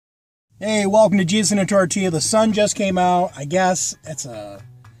Hey, welcome to Jesus and a Tortilla. The sun just came out. I guess it's a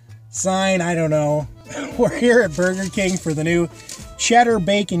sign. I don't know. We're here at Burger King for the new Cheddar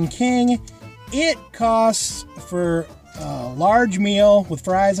Bacon King. It costs, for a large meal with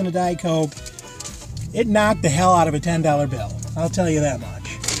fries and a Diet Coke, it knocked the hell out of a $10 bill. I'll tell you that much.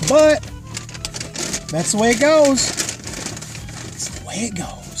 But that's the way it goes. It's the way it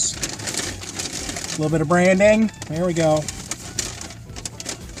goes. A little bit of branding. There we go.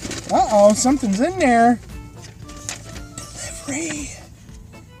 Uh-oh, something's in there.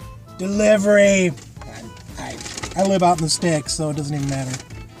 Delivery. I live out in the sticks, so it doesn't even matter.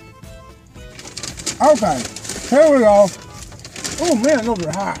 Okay, here we go. Oh man, those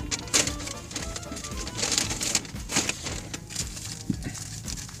are hot.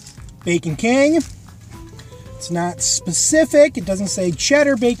 Bacon King. It's not specific. It doesn't say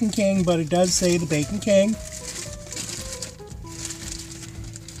Cheddar Bacon King, but it does say the Bacon King.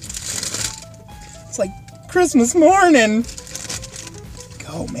 It's like Christmas morning.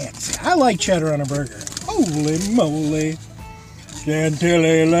 Oh man, see, I like cheddar on a burger. Holy moly.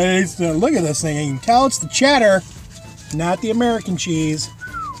 Chantilly lace. Look at this thing. You can tell it's the cheddar, not the American cheese.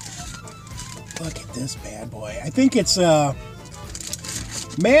 Look at this bad boy. I think it's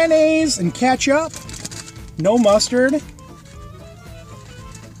mayonnaise and ketchup. No mustard.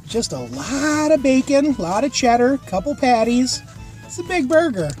 Just a lot of bacon, a lot of cheddar, couple patties. It's a big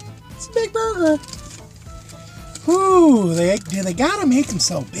burger. It's a big burger. Ooh, they gotta make them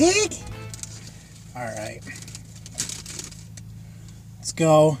so big? Alright. Let's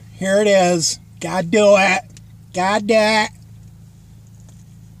go. Here it is. Gotta do it. Gotta do it.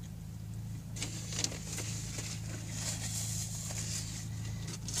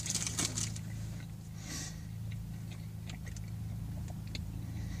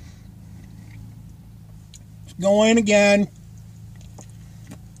 Go in again.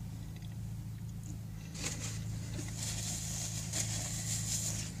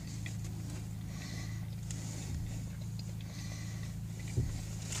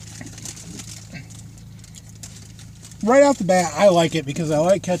 Right off the bat, I like it because I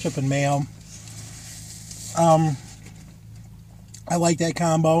like ketchup and mayo. I like that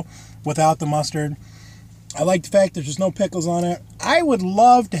combo without the mustard. I like the fact that there's no pickles on it. I would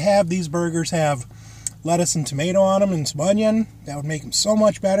love to have these burgers have lettuce and tomato on them and some onion. That would make them so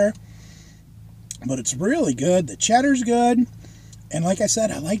much better. But it's really good. The cheddar's good. And like I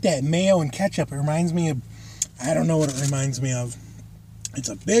said, I like that mayo and ketchup. It reminds me of, I don't know what it reminds me of. It's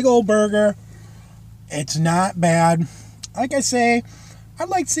a big old burger. It's not bad. Like I say, I'd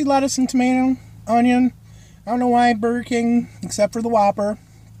like to see lettuce and tomato, onion. I don't know why Burger King, except for the Whopper.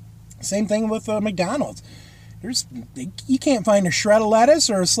 Same thing with McDonald's. You can't find a shred of lettuce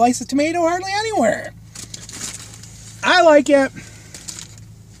or a slice of tomato hardly anywhere. I like it.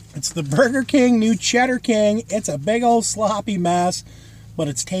 It's the Burger King new Cheddar King. It's a big old sloppy mess, but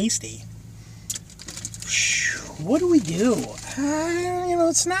it's tasty. What do we do?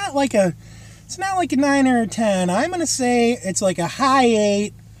 It's not like a 9 or a 10. I'm going to say it's like a high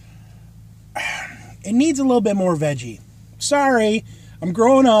 8. It needs a little bit more veggie. Sorry, I'm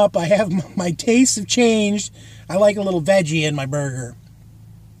growing up. I have, my tastes have changed. I like a little veggie in my burger.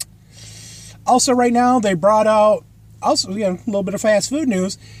 Also, right now, they brought out, a little bit of fast food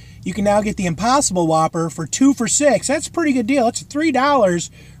news. You can now get the Impossible Whopper for 2 for $6. That's a pretty good deal. It's $3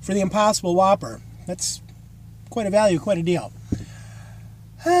 for the Impossible Whopper. That's quite a value, quite a deal.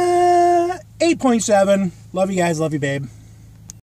 8.7. Love you guys. Love you, babe.